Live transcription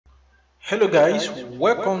Hello guys,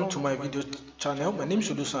 welcome to my video channel. My name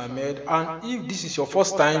is Ahmed, and if this is your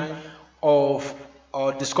first time of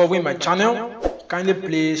discovering my channel, kindly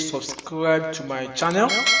please subscribe to my channel.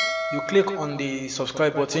 You click on the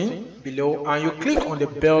subscribe button below and you click on the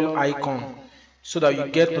bell icon so that you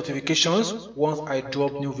get notifications once I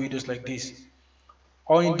drop new videos like this.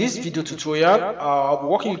 Or in this video tutorial, I'll be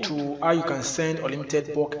walking you through how you can send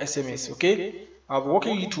unlimited bulk SMS. Okay, I'll be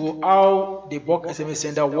walking you through how the bulk SMS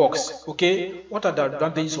sender works. Okay, what are the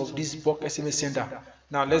advantages of this bulk SMS sender?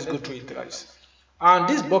 Now let's go through it, guys. And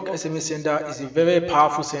this bulk SMS sender is a very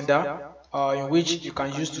powerful sender in which you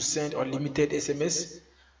can use to send unlimited SMS.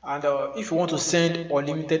 And if you want to send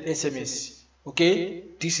unlimited SMS, okay,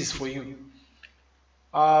 this is for you.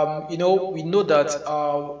 We know that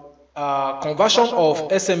conversion of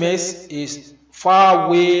SMS is far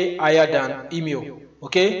way higher than email.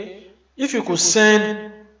 Okay, if you could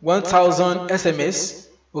send 1000 SMS,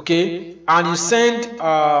 okay, and you send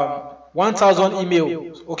 1000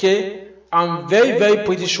 emails, okay, I'm very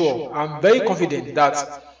pretty sure, I'm very confident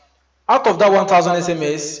that out of that 1000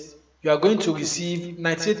 SMS you are going to receive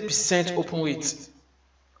 98% open rate,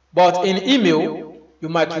 but in email you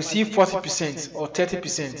might receive 40% or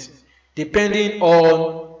 30% depending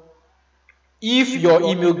on if your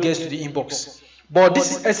email gets to the inbox. But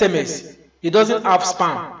this is SMS. It doesn't have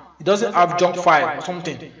spam. It doesn't have junk file or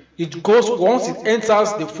something. It goes once it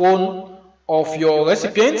enters the phone of your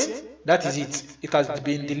recipient. That is it. It has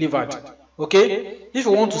been delivered. Okay. If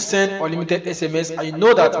you want to send unlimited SMS, and you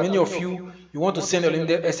know that many of you want to send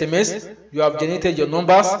unlimited SMS, you have generated your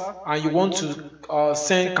numbers and you want to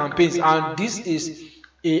send campaigns, and this is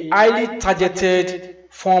a highly targeted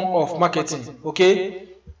form of marketing. Okay,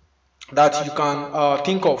 that you can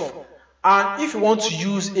think of. And if you want to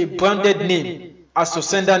use a branded name as your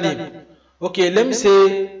sender name, okay, let me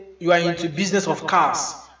say you are into business of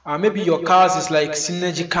cars, and maybe your cars is like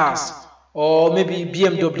Synergy Cars, or maybe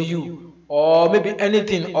BMW, or maybe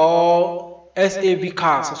anything, or SAV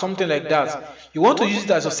Cars or something like that. You want to use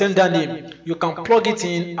it as your sender name, you can plug it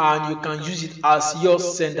in and you can use it as your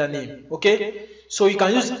sender name. Okay, so you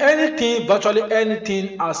can use anything, virtually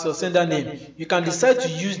anything as your sender name. You can decide to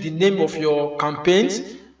use the name of your campaigns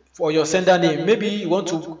for your sender name. Maybe you want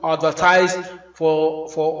to advertise for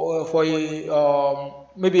a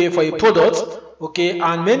product, okay,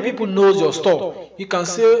 and many people knows your store. You can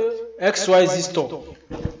say XYZ store.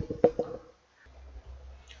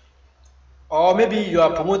 Or maybe you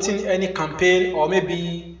are promoting any campaign, or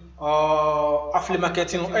maybe affiliate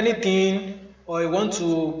marketing or anything, or you want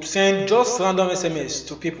to send just random SMS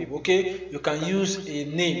to people, okay, you can use a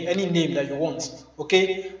name, any name that you want.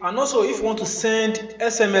 Okay, and also if you want to send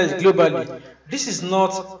SMS globally, this is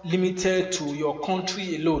not limited to your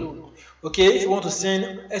country alone. Okay, if you want to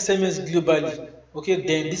send SMS globally, okay,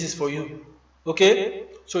 then this is for you. Okay,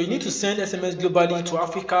 so you need to send SMS globally to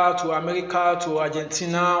Africa, to America, to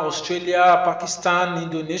Argentina, Australia, Pakistan,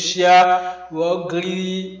 Indonesia,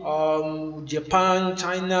 Hungary, Japan,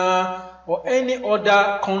 China, or any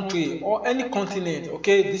other country or any continent.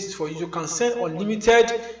 Okay, this is for you. You can send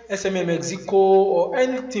unlimited SMS Mexico or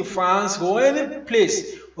anything, France or any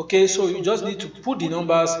place. Okay, so you just need to put the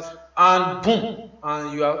numbers and boom,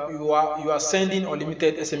 and you are sending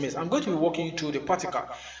unlimited SMS. I'm going to be walking you through the practical.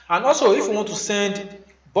 And also, if you want to send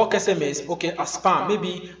bulk SMS, okay, as spam,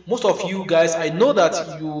 maybe most of you guys, I know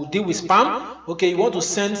that you deal with spam. Okay, you want to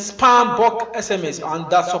send spam bulk SMS and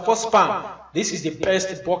that supports spam. This is the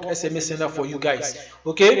best bulk SMS sender for you guys.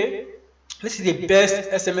 Okay, this is the best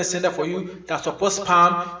SMS sender for you that supports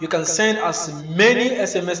spam. You can send as many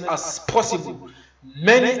SMS as possible.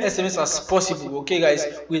 Many SMS as possible, okay guys,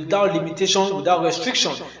 without limitation, without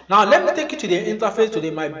restriction. Now let me take you to the interface, to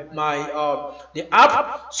the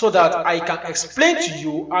app, so that I can explain to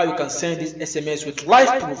you how you can send this SMS with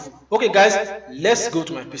live proof. Okay guys, let's go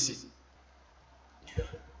to my PC.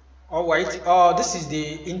 All right, this is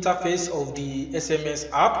the interface of the SMS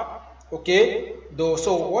app. Okay,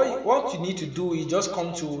 so what you need to do is just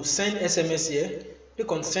come to send SMS here,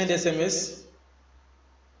 click on send SMS.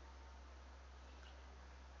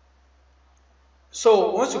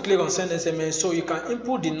 So once you click on send SMS, so you can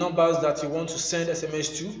input the numbers that you want to send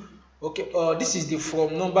SMS to. Okay, this is the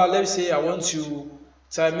from number. Let's say I want to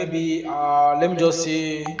type maybe let me just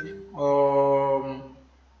say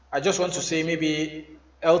I just want to say maybe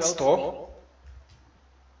health store,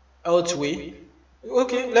 health way.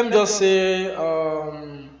 Okay, let me just say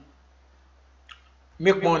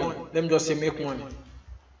make money. Let me just say make money.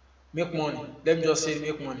 Make money. Let me just say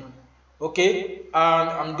make money. Okay, and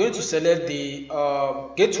I'm going to select the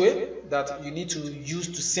gateway that you need to use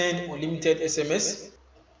to send unlimited SMS.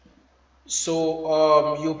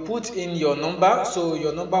 So you put in your number. So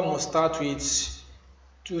your number must start with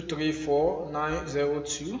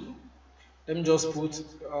 234902. Let me just put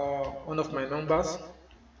one of my numbers.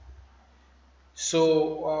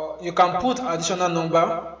 So you can put additional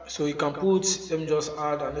number. So you can put, let me just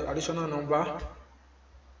add an additional number.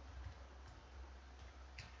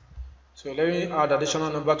 So let me add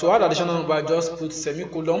additional number. To add additional number, just put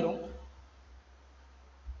semicolon.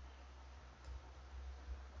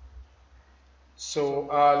 So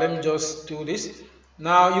let me just do this.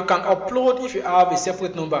 Now you can upload if you have a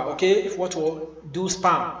separate number. Okay, if you want to do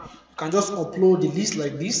spam, you can just upload the list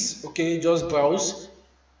like this. Okay, just browse,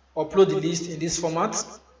 upload the list in this format.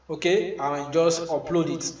 Okay, and just upload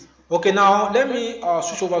it. Okay, now let me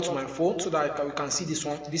switch over to my phone so that we can see this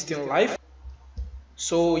thing live.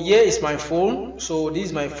 So here is my phone. So this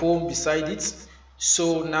is my phone beside it.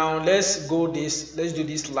 So now let's do this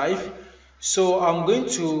live. So I'm going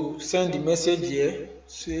to send the message here.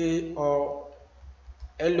 Say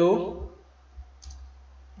hello,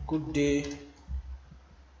 good day.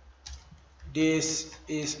 This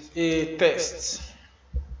is a test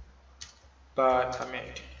by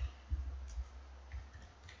Ahmed.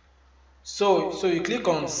 So you click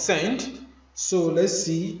on send. So let's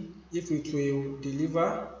see if it will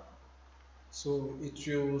deliver. So it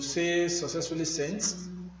will say successfully sent.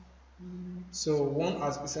 So one,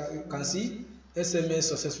 as you can see, SMS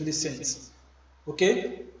successfully sent.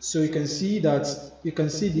 Okay, so you can see that, you can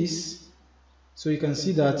see this. So you can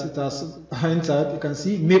see that it has entered. You can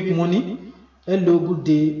see make money. Hello, good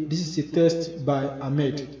day. This is a test by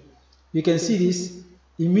Ahmed. You can see this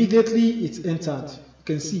immediately. It's entered. You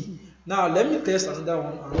can see. Now let me test another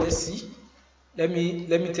one and let's see. Let me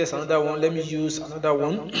test another one. Let me use another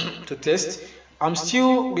one to test. I'm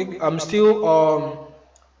still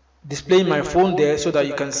displaying my phone there so that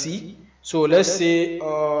you can see. So let's say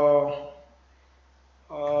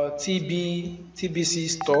TBC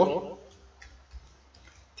store,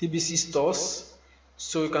 TBC stores.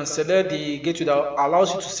 So you can select the gateway that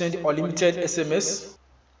allows you to send unlimited SMS.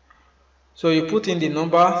 So you put in the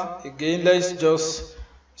number again. Let's just,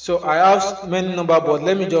 so I have many number, but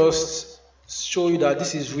let me just show you that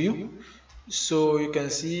this is real. So you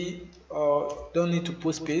can see don't need to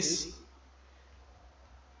put space.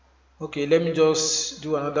 Okay, let me just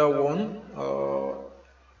do another one.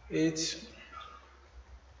 8.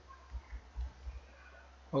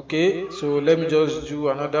 Okay, so let me just do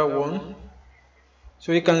another one.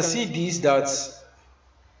 So you can see this, that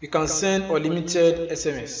you can send unlimited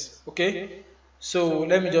SMS. Okay, so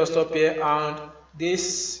let me just stop here, and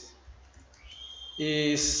this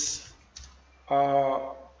is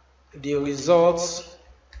the results.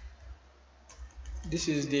 This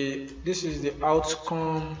is the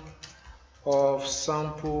outcome of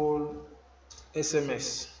sample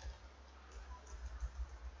SMS,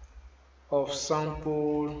 of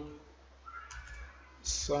sample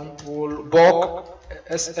bulk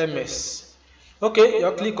SMS. Okay,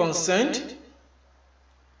 you click on send.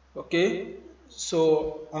 Okay,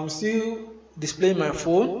 so I'm still displaying my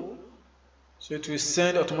phone, so it will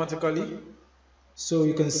send automatically. So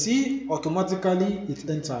you can see automatically it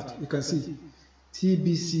entered. You can see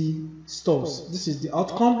TBC stores. This is the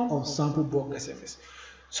outcome of sample bulk SMS.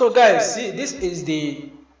 So guys, see, this is the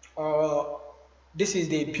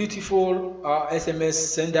beautiful SMS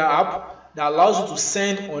sender app that allows you to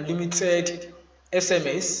send unlimited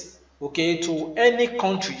SMS, okay, to any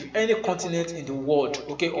country, any continent in the world,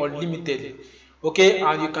 okay, unlimited. Okay,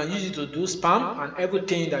 and you can use it to do spam and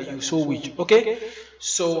everything that you so wish. Okay,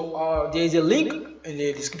 so there is a link in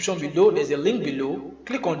the description below. There's a link below.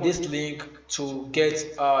 Click on this link to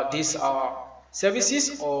get these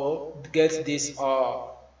services or get this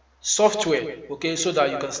software, okay, so that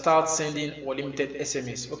you can start sending unlimited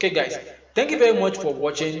SMS. Okay guys, thank you very much for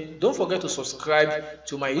watching. Don't forget to subscribe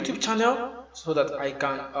to my YouTube channel so that I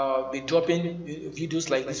can be dropping videos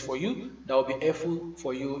like this for you that will be helpful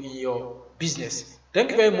for you in your business.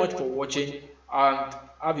 Thank you very much for watching, and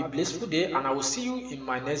have a blissful day, and I will see you in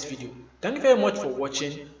my next video. Thank you very much for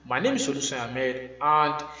watching. My name is Ahmed,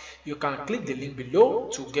 and you can click the link below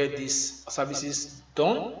to get these services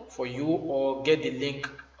done for you, or get the link,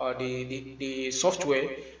 the software,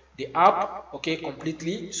 the app, okay,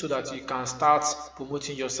 completely, so that you can start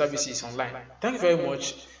promoting your services online. Thank you very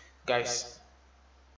much, guys.